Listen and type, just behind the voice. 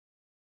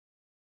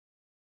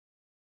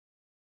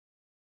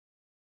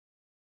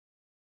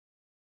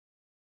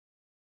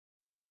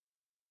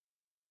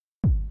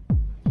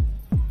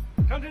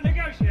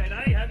appreciate,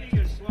 eh? Have you,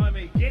 you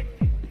slimy git?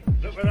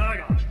 Look what I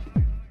got.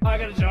 I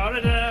got a jar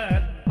of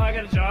dirt. I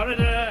got a jar of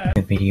dirt.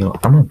 The video,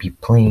 I'm gonna be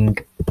playing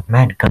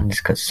Mad Guns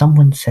because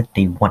someone said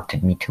they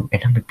wanted me to,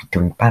 and I'm gonna be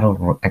doing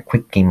a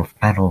quick game of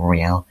Battle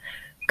Royale,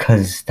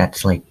 cause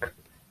that's like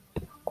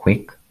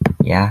quick,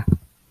 yeah.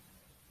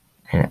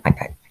 And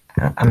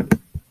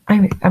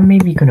I'm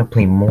maybe gonna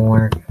play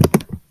more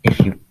if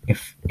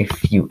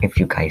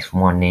you guys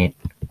want it.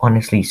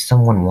 Honestly,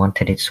 someone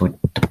wanted it, so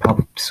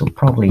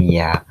probably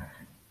yeah.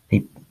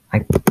 They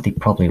they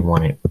probably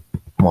want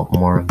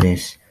more of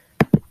this.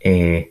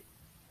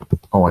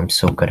 Oh, I'm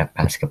so good at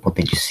basketball.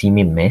 Did you see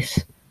me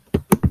miss?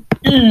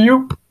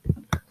 Ew.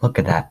 Look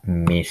at that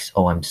miss.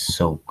 Oh, I'm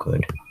so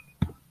good.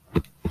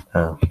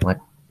 What?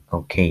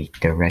 Okay,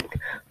 direct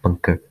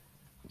bunker.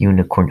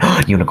 Unicorn.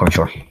 Unicorn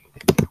shore.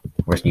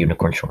 Where's the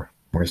unicorn shore?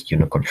 Where's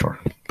unicorn shore?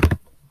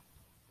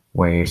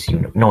 Where's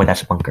No,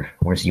 that's bunker.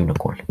 Where's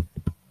unicorn?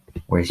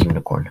 Where's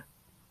unicorn?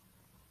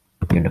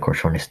 Unicorn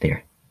shore is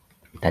there.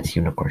 That's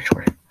unicorn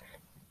shore.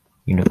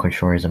 Unicorn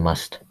shore is a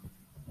must.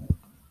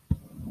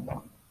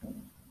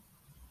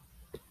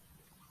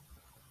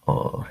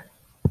 Oh,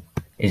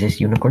 is this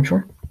unicorn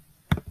shore?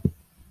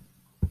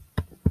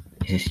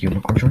 Is this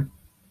unicorn shore?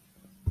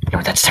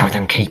 No, that's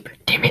Southern Cape.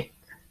 Damn it!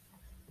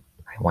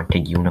 I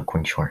wanted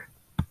unicorn shore.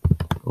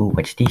 Ooh,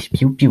 what's this?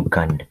 Pew pew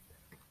gun.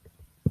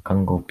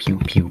 Gungo pew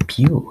pew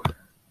pew.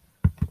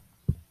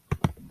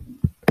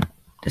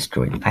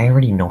 Destroyed. I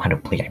already know how to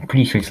play. I'm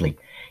pretty sure it's like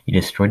you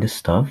destroy the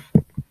stuff.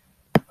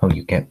 Oh,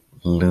 you get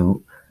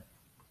loot.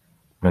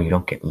 No, you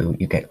don't get loot.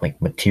 You get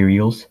like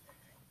materials,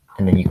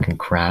 and then you can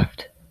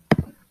craft,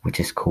 which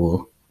is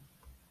cool.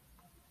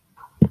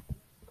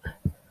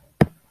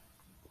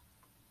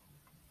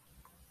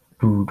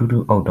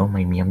 Oh, don't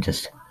mind me. I'm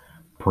just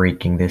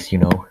breaking this, you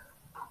know.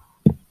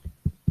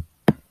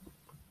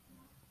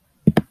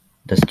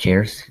 Does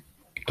chairs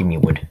give me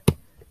wood?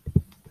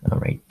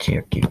 Alright,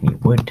 chair give me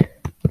wood.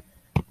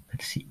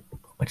 Let's see.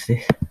 What's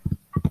this?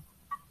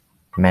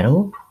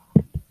 Metal?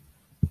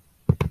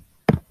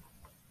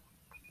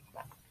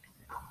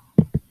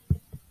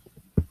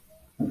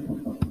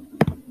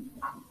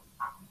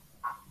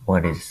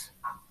 What is...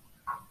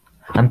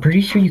 I'm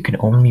pretty sure you can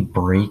only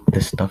break the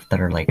stuff that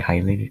are like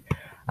highlighted.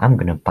 I'm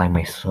gonna buy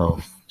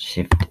myself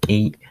Shift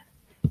 8,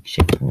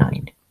 Shift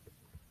 9.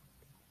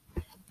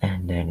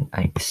 And then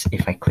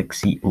if I click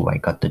C, ooh, I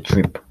got the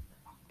drip.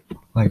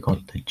 I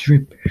got the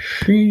drip.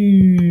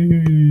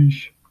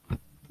 Sheesh.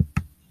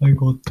 I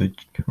got the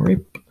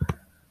drip.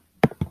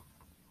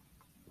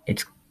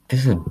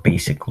 This is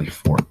basically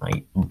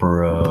Fortnite,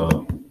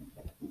 bruh.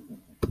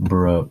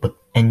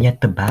 And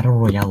yet the battle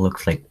royale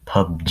looks like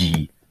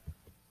PUBG.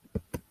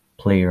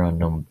 Player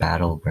unknown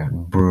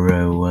battleground,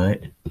 bro.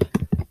 What?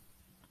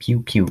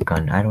 Pew pew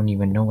gun. I don't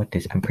even know what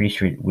this. I'm pretty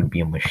sure it would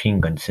be a machine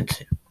gun since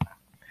it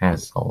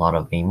has a lot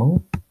of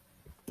ammo.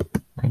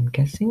 I'm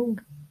guessing.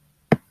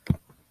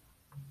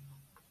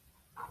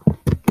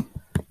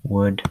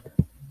 Wood.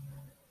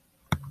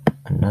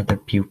 Another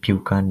pew pew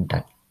gun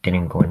that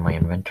didn't go in my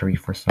inventory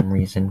for some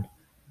reason.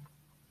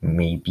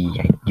 Maybe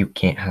you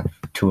can't have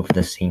two of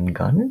the same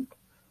gun.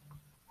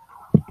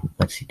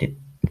 Let's see.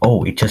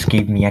 Oh, it just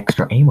gave me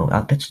extra ammo.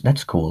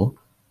 That's cool.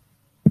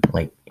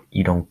 Like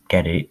you don't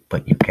get it,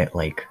 but you get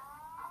like.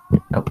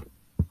 Oh,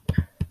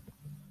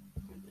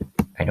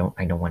 I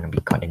don't want to be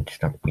caught in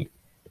stuff. Wait.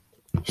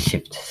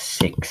 Shift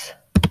 6.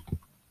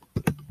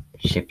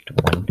 Shift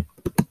 1.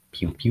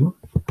 Pew pew.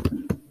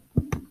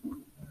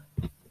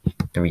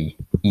 3.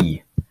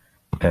 E.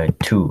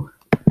 2.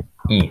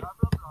 E.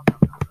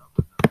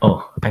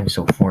 Oh, I'm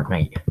so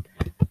Fortnite.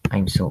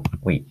 I'm so...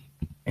 Wait.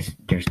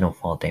 There's no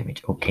fall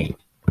damage. Okay.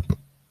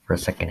 For a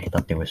second I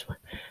thought there was one.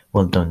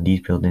 Well done.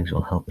 These buildings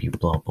will help you.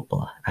 Blah blah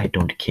blah. I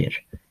don't care.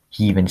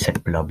 He even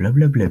said blah blah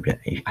blah blah blah.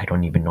 I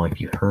don't even know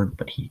if you heard,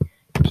 but he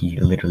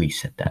literally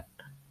said that.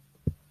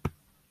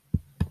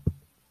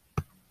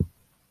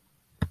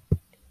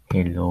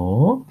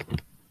 Hello?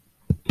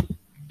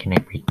 Can I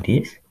break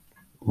this?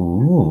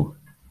 Ooh.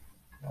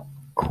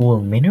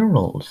 Cool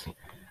minerals.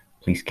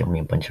 Please give me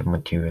a bunch of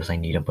materials. I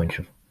need a bunch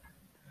of...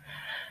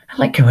 I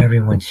like how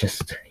everyone's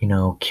just, you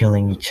know,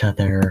 killing each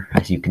other,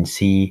 as you can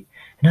see.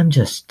 And I'm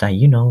just,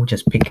 you know,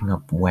 just picking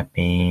up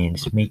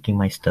weapons, making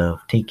my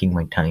stuff, taking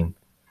my time.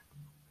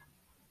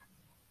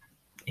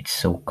 It's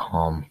so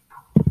calm.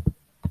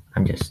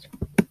 I'm just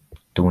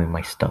doing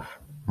my stuff,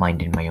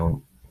 minding my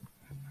own.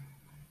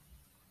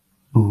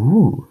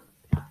 Ooh.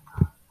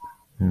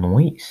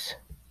 Nice.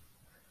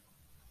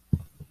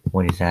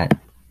 What is that?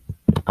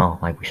 Oh,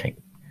 I wish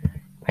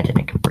imagine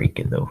I could break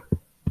it though.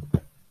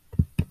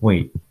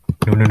 Wait.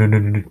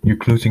 No. You're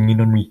closing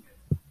in on me.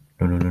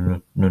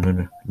 No.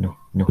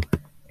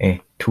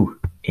 Two.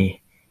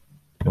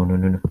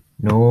 No.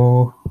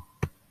 No.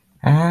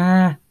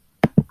 Ah.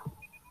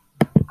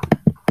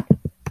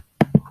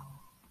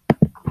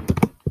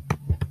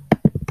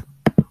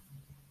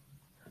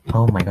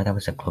 Oh my god, that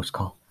was a close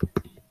call.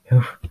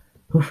 Oof.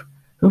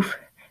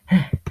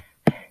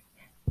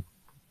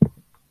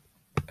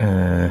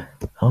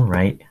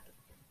 Alright.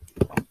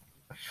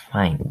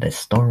 Fine, the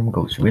storm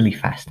goes really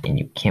fast and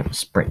you can't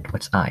sprint.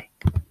 What's I?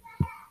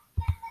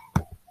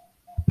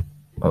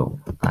 Oh,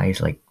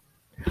 eyes like,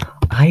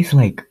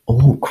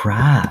 oh,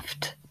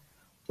 craft.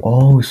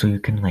 Oh, so you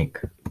can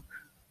like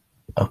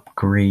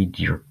upgrade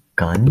your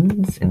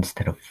guns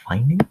instead of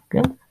finding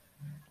them?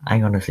 I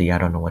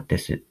don't know what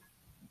this is.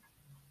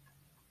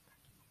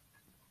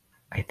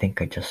 I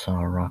think I just saw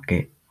a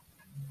rocket.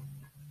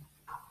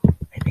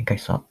 I think I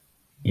saw.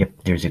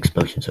 Yep, there's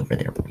explosions over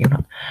there.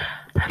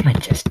 I'ma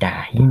just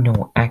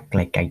act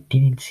like I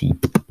didn't see.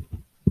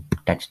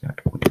 That's not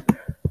good.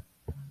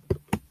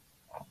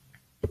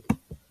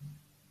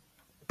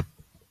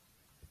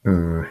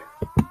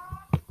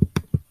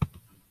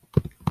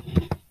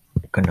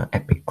 Gonna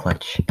epic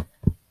clutch.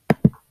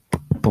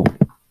 Oh,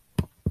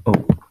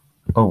 oh,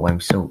 oh, I'm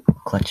so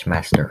clutch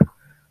master.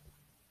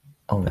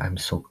 Oh, I'm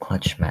so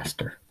clutch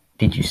master.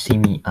 Did you see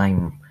me?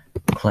 I'm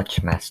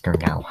clutch master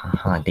now.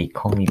 Haha, they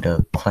call me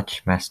the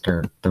clutch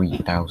master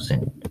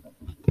 3000.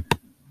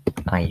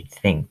 I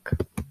think.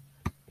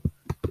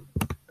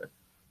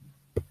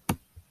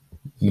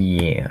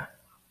 Yeah.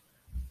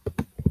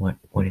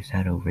 What is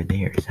that over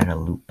there? Is that a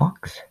loot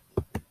box?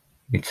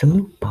 It's a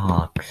loot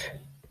box.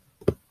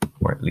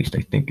 Or at least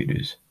I think it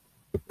is.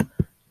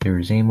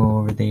 There's ammo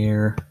over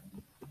there.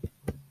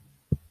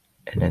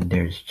 And then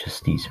there's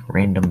just these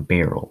random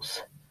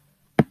barrels.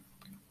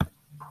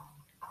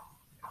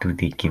 Do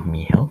they give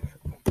me health?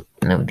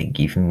 No, they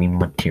give me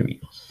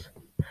materials.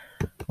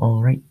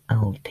 Alright,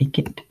 I'll take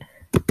it.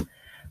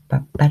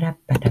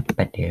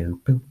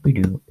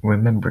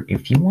 Remember,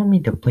 if you want me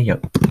to play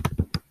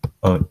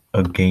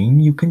a game,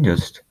 you can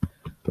just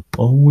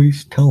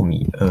always tell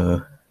me.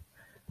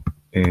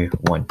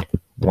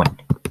 One.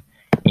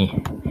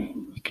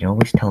 You can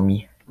always tell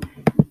me.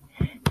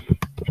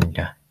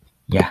 And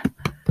yeah.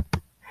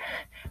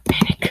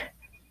 Panic.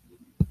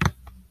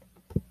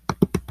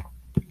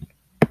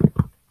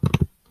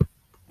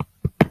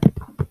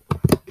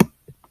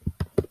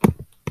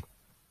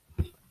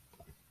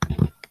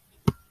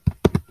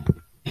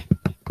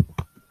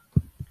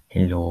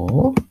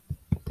 Hello?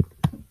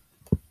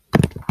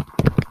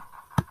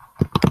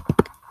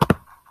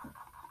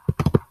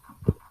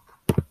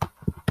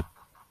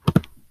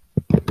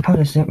 How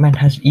does that man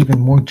has even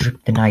more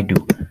drip than I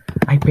do?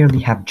 I barely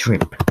have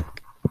drip.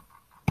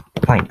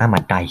 Fine, I'ma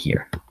die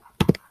here.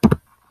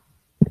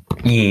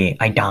 Yeah,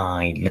 I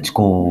died. Let's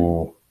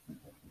go.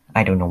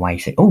 I don't know why I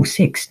said. Oh,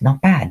 6.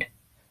 Not bad.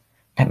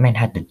 That man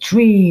had the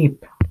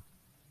drip.